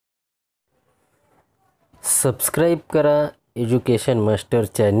Subscribe करा education master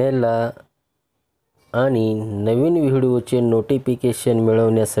चॅनेलला आणि नवीन व्हिडिओचे नोटिफिकेशन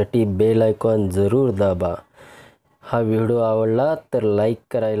मिळवण्यासाठी बेल आयकॉन जरूर दाबा। हा व्हिडिओ आवडला तर लाईक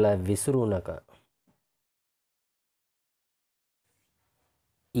करायला विसरू नका।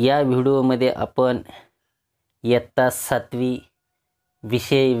 या व्हिडिओमध्ये आपण इयत्ता 7वी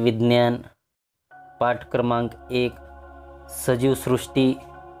विषय विज्ञान पाठ क्रमांक 1 सजीव सृष्टी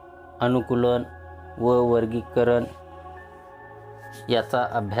अनुकूलन व वर्गीकरण याचा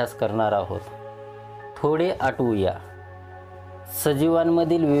अभ्यास करणार आहोत। थोडे आठवूया।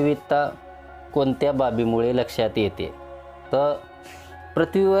 सजीवांमधील विविधता कोणत्या बाबीमुळे लक्षात येते? तर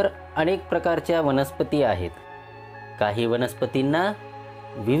पृथ्वीवर अनेक प्रकारच्या वनस्पती आहेत। काही वनस्पतींना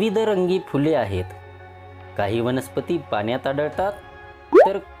विविध रंगी फुले आहेत। काही वनस्पती पाण्यात आढळतात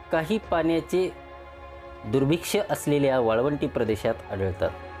तर काही पाण्याचे दुर्भिक्ष असलेल्या वाळवंटी प्रदेशात आढळतात।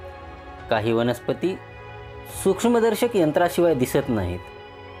 काही वनस्पती सूक्ष्मदर्शक यंत्राशिवाय दिसत नाहीत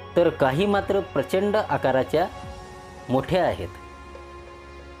तर काही मात्र प्रचंड आकाराच्या मोठ्या आहेत।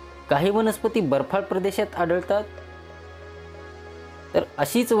 काही वनस्पती बर्फाळ प्रदेशात आढळतात तर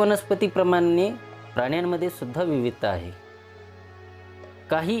अशीच वनस्पतीप्रमाणे प्राण्यांमध्ये सुद्धा विविधता आहे।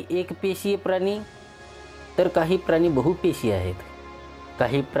 काही एकपेशीय प्राणी तर काही प्राणी बहुपेशीय आहेत।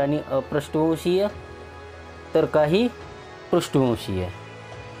 काही प्राणी अपृष्ठवंशीय तर काही पृष्ठवंशीय।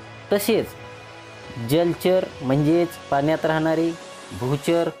 तसेच जलचर म्हणजेच पाण्यात राहणारे,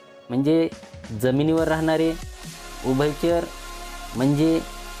 भूचर म्हणजे जमिनीवर राहणारे, उभयचर म्हणजे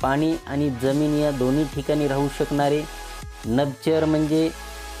पाणी आणि जमीन या दोन्ही ठिकाणी राहू शकणारे, नभचर म्हणजे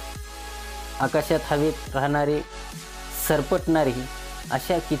आकाशात हवेत राहणारे, सरपटणारे,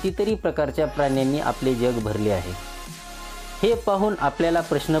 अशा कितीतरी प्रकारच्या प्राण्यांनी आपले जग भरले आहे। हे पाहून आपल्याला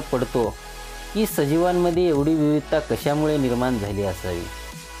प्रश्न पडतो की सजीवांमध्ये एवढी विविधता कशामुळे निर्माण झाली असावी।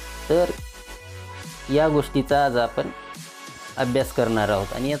 तर या गोष्टीचा आज आपण अभ्यास करणार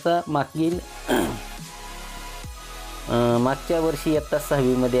आहोत आणि याचा मागच्या वर्षी इयत्ता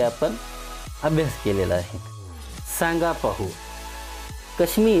 6वी मध्ये आपण अभ्यास केलेला आहे। सांगा पाहू,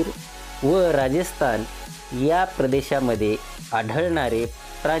 काश्मीर व राजस्थान या प्रदेशामध्ये आढळणारे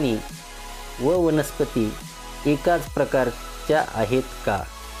प्राणी व वनस्पती एकाच प्रकारच्या आहेत का?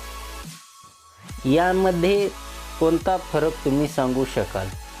 यामध्ये कोणता फरक तुम्ही सांगू शकाल?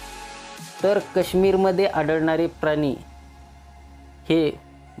 तर काश्मीरमध्ये आढळणारे प्राणी हे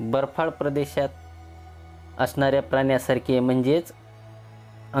बर्फाळ प्रदेशात असणाऱ्या प्राण्यासारखे म्हणजेच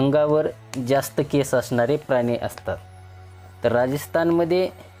अंगावर जास्त केस असणारे प्राणी असतात। तर राजस्थानमध्ये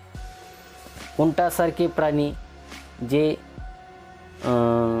उंटासारखे प्राणी जे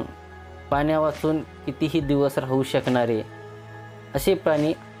पाण्यावाचून कितीही दिवस राहू शकणारे असे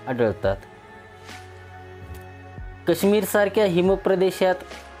प्राणी आढळतात। काश्मीरसारख्या हिमप्रदेशात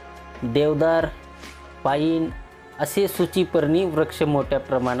देवदार, पाईन असे सूचीपर्णी वृक्ष मोठ्या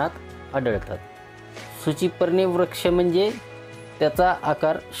प्रमाणात आढळतात। सूचीपर्णी वृक्ष म्हणजे त्याचा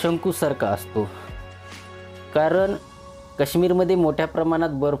आकार शंकूसारखा असतो, कारण काश्मीरमध्ये मोठ्या प्रमाणात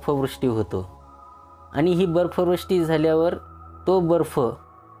बर्फवृष्टी होतो आणि ही बर्फवृष्टी झाल्यावर तो बर्फ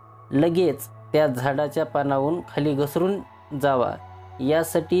लगेच त्या झाडाच्या पानावरून खाली घसरून जावा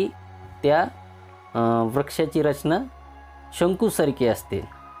यासाठी त्या वृक्षाची रचना शंकूसारखी असते।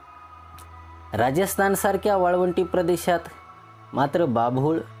 राजस्थानसारख्या वाळवंटी प्रदेशात मात्र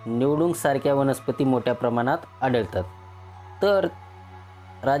बाभूळ, निवडुंगसारख्या वनस्पती मोठ्या प्रमाणात आढळतात। तर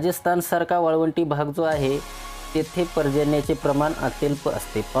राजस्थानसारखा वाळवंटी भाग जो आहे तेथे पर्जन्याचे प्रमाण अत्यल्प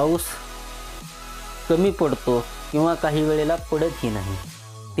असते। पाऊस कमी पडतो किंवा काही वेळेला पडतही नाही।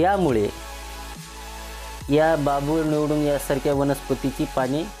 त्यामुळे या बाभूळ, निवडुंग यासारख्या वनस्पतीची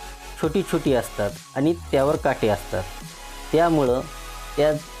पाने छोटी छोटी असतात आणि त्यावर काटे असतात। त्यामुळं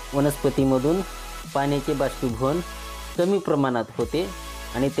त्या वनस्पतीमधून पाण्याचे बाष्पीभवन कमी प्रमाणात होते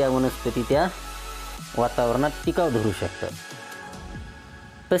आणि त्या वनस्पती त्या वातावरणात टिकाव धरू शकतात।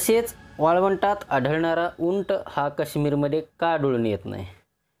 तसेच वाळवंटात आढळणारा उंट हा काश्मीरमध्ये का आढळून येत नाही?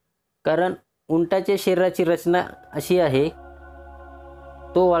 कारण उंटाच्या शरीराची रचना अशी आहे,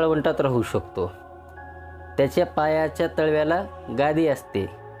 तो वाळवंटात राहू शकतो। त्याच्या पायाच्या तळव्याला गादी असते,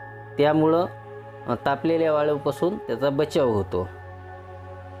 त्यामुळं तापलेल्या वाळूपासून त्याचा बचाव होतो।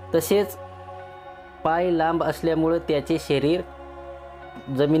 तसेच पाय लांब असल्यामुळे त्याचे शरीर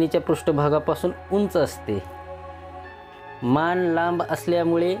जमिनीच्या पृष्ठभागापासून उंच असते। मान लांब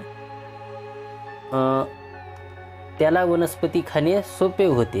असल्यामुळे त्याला वनस्पती खाणे सोपे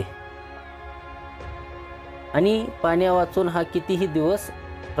होते आणि पाण्यावाचून हा कितीही दिवस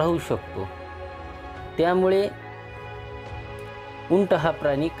राहू शकतो। त्यामुळे उंट हा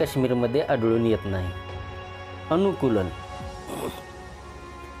प्राणी काश्मीरमध्ये आढळून येत नाही। अनुकूलन,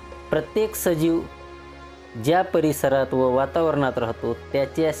 प्रत्येक सजीव ज्या परिसरात व वातावरणात राहतो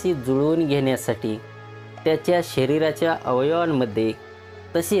त्याच्याशी जुळवून घेण्यासाठी त्याच्या शरीराच्या अवयवांमध्ये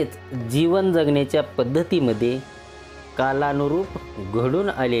तसेच जीवन जगण्याच्या पद्धतीमध्ये कालानुरूप घडून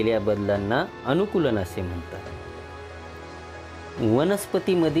आलेल्या बदलांना अनुकूलन असे म्हणतात.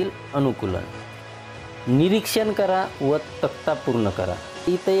 वनस्पतीमधील अनुकूलन. निरीक्षण करा व तक्ता पूर्ण करा.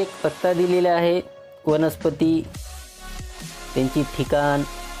 इथं एक तक्ता दिलेला आहे. वनस्पती, त्यांची ठिकाण,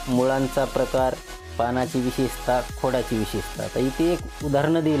 मुळांचा प्रकार, पानाची विशेषता, खोडाची विशेषता. तर इथे एक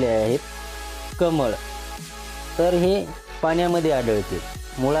उदाहरणं दिले आहेत. कमळ, तर हे पाण्यामध्ये आढळते.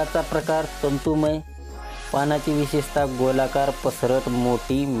 मुळाचा प्रकार तंतुमय, पानाची विशेषता गोलाकार पसरत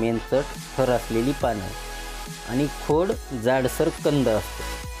मोठी मेनचट थर असलेली पानं आणि खोड जाडसर कंद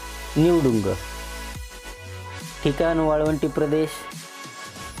असतो. निवडुंग, ठिकाण वाळवंटी प्रदेश,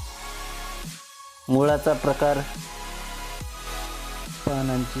 मुळाचा प्रकार,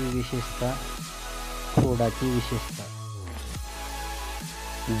 पानांची विशेषता, खोडाची विशेषता.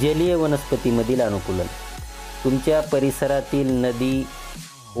 जलीय वनस्पतीमधील अनुकूलन. तुमच्या परिसरातील नदी,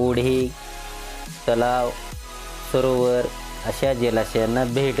 ओढे, तलाव, सरोवर अशा जलाशयांना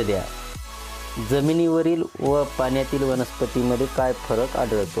भेट द्या. जमिनीवरील व पाण्यातील वनस्पतीमध्ये काय फरक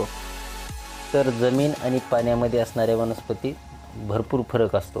आढळतो? तर जमीन आणि पाण्यामध्ये असणाऱ्या वनस्पती भरपूर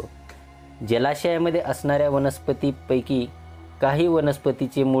फरक असतो. जलाशयामध्ये असणाऱ्या वनस्पतीपैकी काही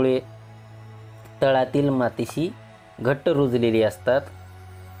वनस्पतीची मुळे तळातील मातीशी घट्ट रुजलेली असतात.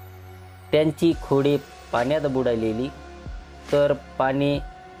 त्यांची खोडे पाण्यात बुडालेली, तर पाने,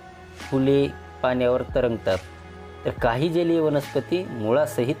 फुले पाण्यावर तरंगतात. तर काही जलीय वनस्पती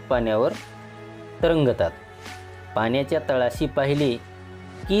मुळासहित पाण्यावर तरंगतात. पाण्याच्या तळाशी पाहिले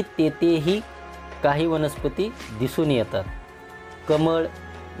की तेथेही काही वनस्पती दिसून येतात. कमळ,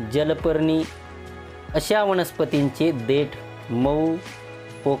 जलपर्णी अशा वनस्पतींचे देठ मऊ,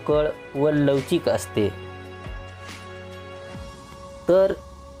 पोकळ व लवचिक असते. तर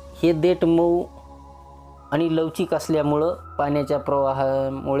हे देठ मऊ आणि लवचिक असल्यामुळं पाण्याच्या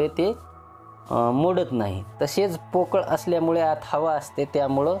प्रवाहामुळे ते मोडत नाही. तसेच पोकळ असल्यामुळे आत हवा असते,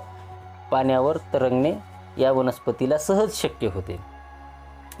 त्यामुळं पाण्यावर तरंगणे या वनस्पतीला सहज शक्य होते.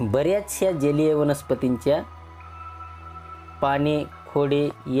 बऱ्याचशा जलीय वनस्पतींच्या पाने, खोडे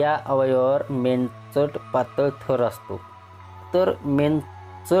या अवयवावर मेनचट पातळ थर असतो. तर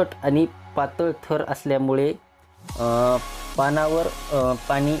मेनचट आणि पातळ थर असल्यामुळे पानावर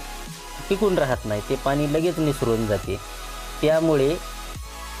पाणी टिकून राहत नाही, ते पाणी लगेच निसरून जाते. त्यामुळे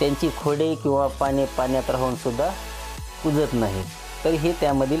त्यांची खोडे किंवा पाने पाण्यात राहूनसुद्धा कुजत नाही. तर हे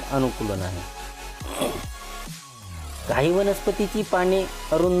त्यामधील अनुकूलन आहे. काही वनस्पतीची पाने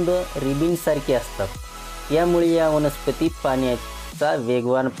अरुंद रिबिनसारखी असतात. यामुळे या वनस्पती पाण्याचा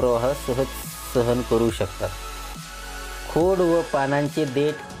वेगवान प्रवाह सहज सहन करू शकतात. खोड व पानांचे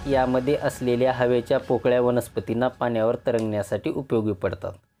देठ यामध्ये असलेल्या हवेच्या पोकळ्या वनस्पतींना पाण्यावर तरंगण्यासाठी उपयोगी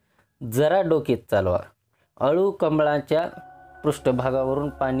पडतात. जरा डोके चालवा. अळू कमळाच्या पृष्ठभागावरून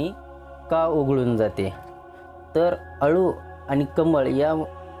पाणी का उघळून जाते? तर अळू आणि कमळ या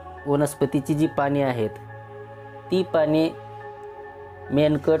वनस्पतीची जी पाने आहेत ती पाने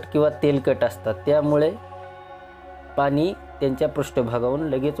मेनकट किंवा तेलकट असतात. त्यामुळे पाणी त्यांच्या पृष्ठभागावरून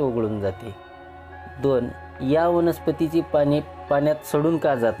लगेच ओघळून जाते. 2. या वनस्पतीची पाने पाण्यात सडून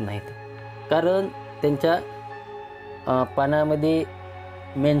का जात नाहीत? कारण त्यांच्या पानामध्ये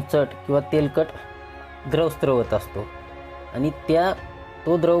मेनचट किंवा तेलकट द्रव स्रवत असतो आणि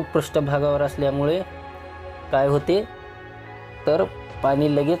तो द्रव पृष्ठभागावर असल्यामुळे काय होते, तर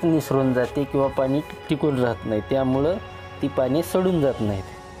पाणी लगेच निसरून जाते किंवा पाणी टिकून राहत नाही. त्यामुळं ती पाने सडून जात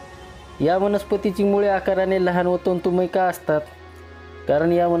नाहीत. या वनस्पतीची मुळे आकाराने लहान व तंतुमय का असतात?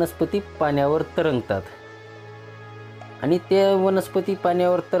 कारण या वनस्पती पाण्यावर तरंगतात आणि त्या वनस्पती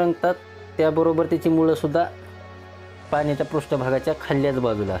पाण्यावर तरंगतात, त्याबरोबर त्याची मुळंसुद्धा पाण्याच्या पृष्ठभागाच्या खाल्ल्याच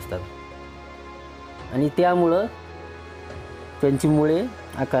बाजूला असतात आणि त्यामुळं त्यांची मुळे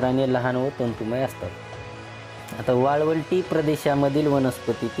आकाराने लहान व तंतुमय असतात. आता वाळवंटी प्रदेशामधील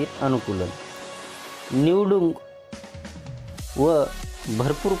वनस्पतीतील अनुकूलन. निवडुंग व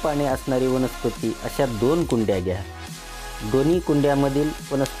भरपूर पाणी असणारी वनस्पती अशा 2 कुंड्या घ्या. दोन्ही कुंड्यामधील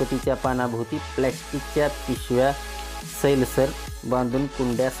वनस्पतीच्या पानाभोवती प्लॅस्टिकच्या पिशव्या सैलसर बांधून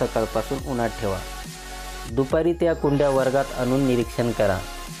कुंड्या सकाळपासून उन्हात ठेवा. दुपारी त्या कुंड्या वर्गात आणून निरीक्षण करा.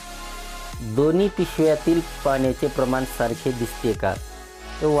 दोन्ही पिशव्यातील पाण्याचे प्रमाण सारखे दिसते का?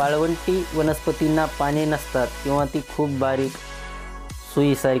 तर वाळवंटी वनस्पतींना पाने नसतात किंवा ती खूप बारीक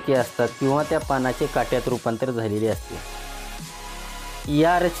सुईसारखी असतात किंवा त्या पानाचे काट्यात रूपांतर झालेले असते.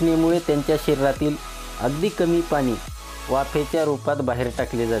 या रचनेमुळे त्यांच्या शरीरातील अगदी कमी पाणी वाफेच्या रूपात बाहेर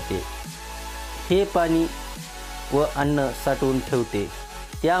टाकले जाते. हे पाणी व अन्न साठवून ठेवते.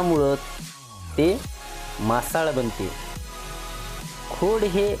 त्यामुळं ते मासाळ बनते. खोड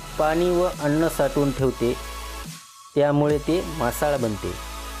हे पाणी व अन्न साठवून ठेवते, त्यामुळे ते मासाळ बनते.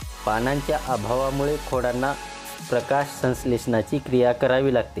 पानांच्या अभावामुळे खोडांना प्रकाश संश्लेषणाची क्रिया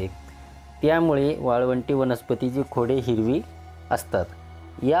करावी लागते, त्यामुळे वाळवंटी वनस्पतीची खोडे हिरवी असतात.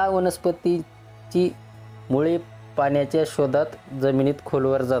 या वनस्पतीची मुळे पाण्याच्या शोधात जमिनीत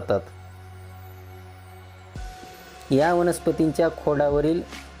खोलवर जातात. या वनस्पतींच्या खोडावरील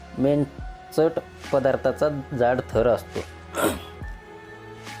मेणचट पदार्थाचा जाड थर असतो.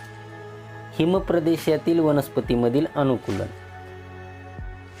 हिमप्रदेशातील वनस्पतीमधील अनुकूलन.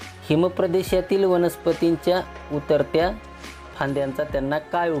 हिमप्रदेशातील वनस्पतींच्या उतरत्या फांद्यांचा त्यांना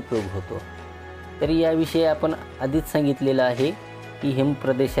काय उपयोग होतो? तर याविषयी आपण आधीच सांगितलेलं आहे की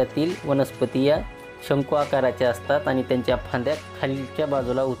हिमप्रदेशातील वनस्पती या शंकू आकाराच्या असतात आणि त्यांच्या फांद्या खालच्या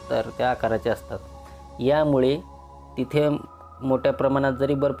बाजूला उतरत्या आकाराच्या असतात. यामुळे तिथे मोठ्या प्रमाणात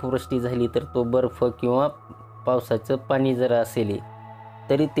जरी बर्फवृष्टी झाली तर तो बर्फ किंवा पावसाचं पाणी जर असेल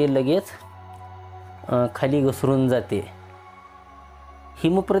तरी ते लगेच खाली घसरून जाते.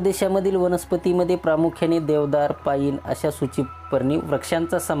 हिमप्रदेशामधील वनस्पतीमध्ये प्रामुख्याने देवदार, पाईन अशा सूचिपर्णी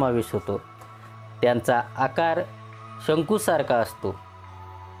वृक्षांचा समावेश होतो. त्यांचा आकार शंकूसारखा असतो.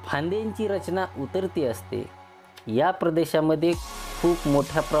 फांद्यांची रचना उतरती असते. या प्रदेशामध्ये खूप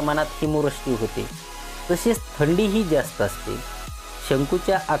मोठ्या प्रमाणात हिमवृष्टी होते, तसेच थंडीही जास्त असते.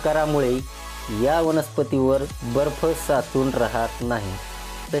 शंकूच्या आकारामुळे या वनस्पतीवर बर्फ साचून राहत नाही,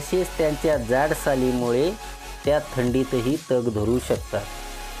 तसेच त्यांच्या जाड सालीमुळे त्या थंडीतही तग धरू शकतात.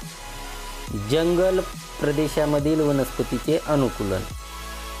 जंगल प्रदेशामधील वनस्पतीचे अनुकूलन.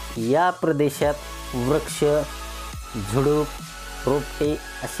 या प्रदेशात वृक्ष, झुडूप, रोपटे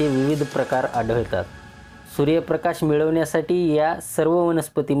असे विविध प्रकार आढळतात. सूर्यप्रकाश मिळवण्यासाठी या सर्व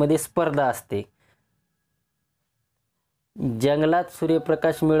वनस्पतीमध्ये स्पर्धा असते. जंगलात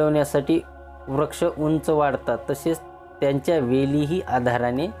सूर्यप्रकाश मिळवण्यासाठी वृक्ष उंच वाढतात, तसेच त्यांच्या वेलीही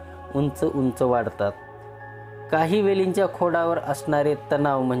आधाराने उंच उंच वाढतात. काही वेलींच्या खोडावर असणारे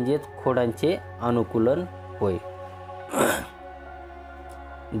तणाव म्हणजेच खोडांचे अनुकूलन होय.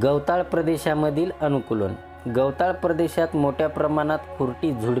 गवताळ प्रदेशामधील अनुकूलन. गवताळ प्रदेशात मोठ्या प्रमाणात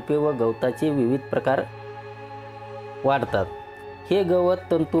खुरटी, झुडपे व गवताचे विविध प्रकार वाढतात. हे गवत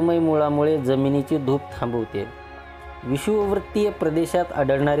तंतुमय मुळामुळे जमिनीची धूप थांबवते. विषुववृत्तीय प्रदेशात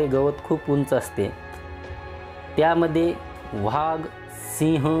आढळणारे गवत खूप उंच असते. त्यामध्ये वाघ,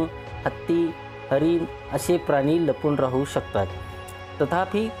 सिंह, हत्ती, हरिण असे प्राणी लपून राहू शकतात.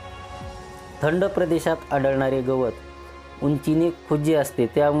 तथापि थंड प्रदेशात आढळणारे गवत उंचीने खुजे असते,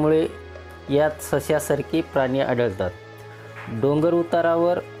 त्यामुळे यात सश्यासारखे प्राणी आढळतात. डोंगर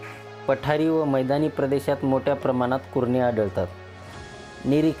उतारावर, पठारी व मैदानी प्रदेशात मोठ्या प्रमाणात कुरणे आढळतात.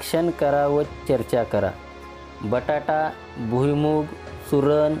 निरीक्षण करा व चर्चा करा. बटाटा, भुईमूग,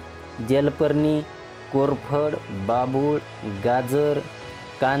 सुरण, जलपर्णी, कोरफड, बाभूळ, गाजर,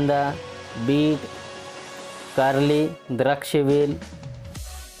 कांदा, बीट, कारले, द्राक्षवेल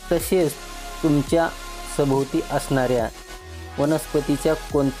तसेच तुमच्या सभोवती असणाऱ्या वनस्पतीच्या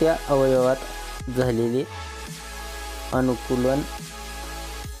कोणत्या अवयवात झालेले अनुकूलन,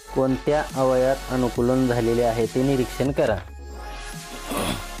 कोणत्या अवयवात अनुकूलन झालेले आहे ते निरीक्षण करा.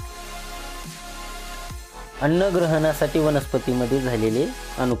 अन्नग्रहणासाठी वनस्पतीमध्ये झालेले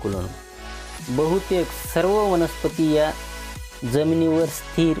अनुकूलन. बहुतेक सर्व वनस्पती या जमिनीवर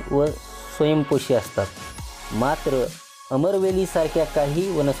स्थिर व स्वयंपोषी असतात. मात्र अमरवेलीसारख्या काही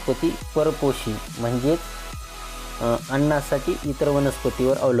वनस्पती परपोषी म्हणजेच अन्नासाठी इतर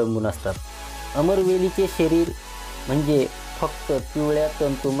वनस्पतीवर अवलंबून असतात. अमरवेलीचे शरीर म्हणजे फक्त पिवळ्या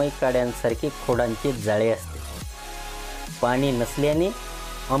तंतुमय काड्यांसारखे खोडांचे जाळे असते. पाणी नसल्याने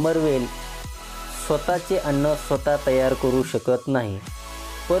अमरवेल स्वतःचे अन्न स्वतः तयार करू शकत नाही,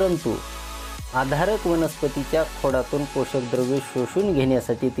 परंतु आधारक वनस्पतीच्या खोडातून पोषक द्रव्ये शोषून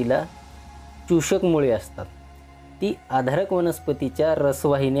घेण्यासाठी तिला चूषक मुळे असतात. ती आधारक वनस्पतीच्या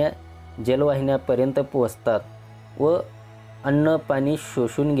रसवाहिन्या, जलवाहिन्यापर्यंत पोहोचतात व अन्न पाणी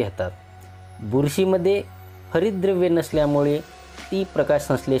शोषून घेतात. बुरशीमध्ये हरितद्रव्ये नसल्यामुळे ती प्रकाश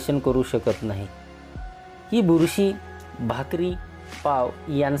संश्लेषण करू शकत नाही. ही बुरशी भाकरी, पाव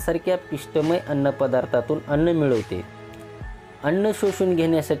यांसारख्या पिष्टमय अन्नपदार्थातून अन्न मिळवते. अन्न शोषून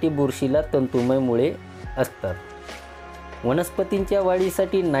घेण्यासाठी बुरशीला तंतुमय मुळे असतात. वनस्पतींच्या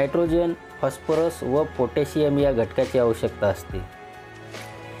वाढीसाठी नायट्रोजन, फॉस्फरस व पोटॅशियम या घटकाची आवश्यकता असते.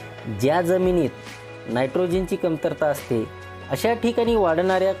 ज्या जमिनीत नायट्रोजनची कमतरता असते अशा ठिकाणी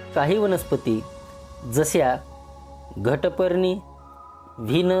वाढणाऱ्या काही वनस्पती जशा घटपर्णी,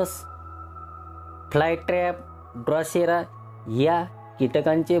 व्हीनस, फ्लायट्रॅप, ड्रॉसेरा या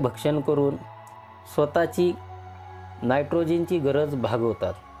कीटकांचे भक्षण करून स्वतःची नायट्रोजनची गरज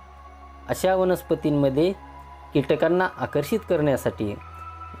भागवतात. अशा वनस्पतींमध्ये कीटकांना आकर्षित करण्यासाठी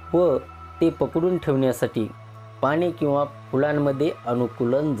व ते पकडून ठेवण्यासाठी पाने किंवा फुलांमध्ये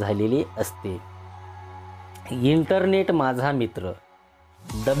अनुकूलन झालेले असते. इंटरनेट माझा मित्र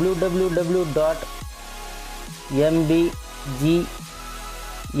www.mbgnet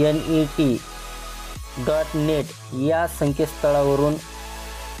या संकेतस्थळावरून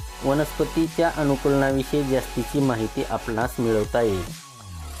वनस्पतीच्या अनुकूलनाविषयी जास्तीची माहिती आपणास मिळवता येईल.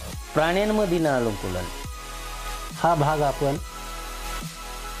 प्राण्यांमधील अनुकूलन हा भाग आपण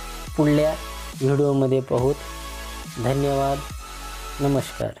पुढल्या व्हिडिओमध्ये पाहू. धन्यवाद.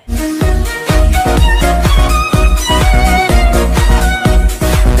 नमस्कार.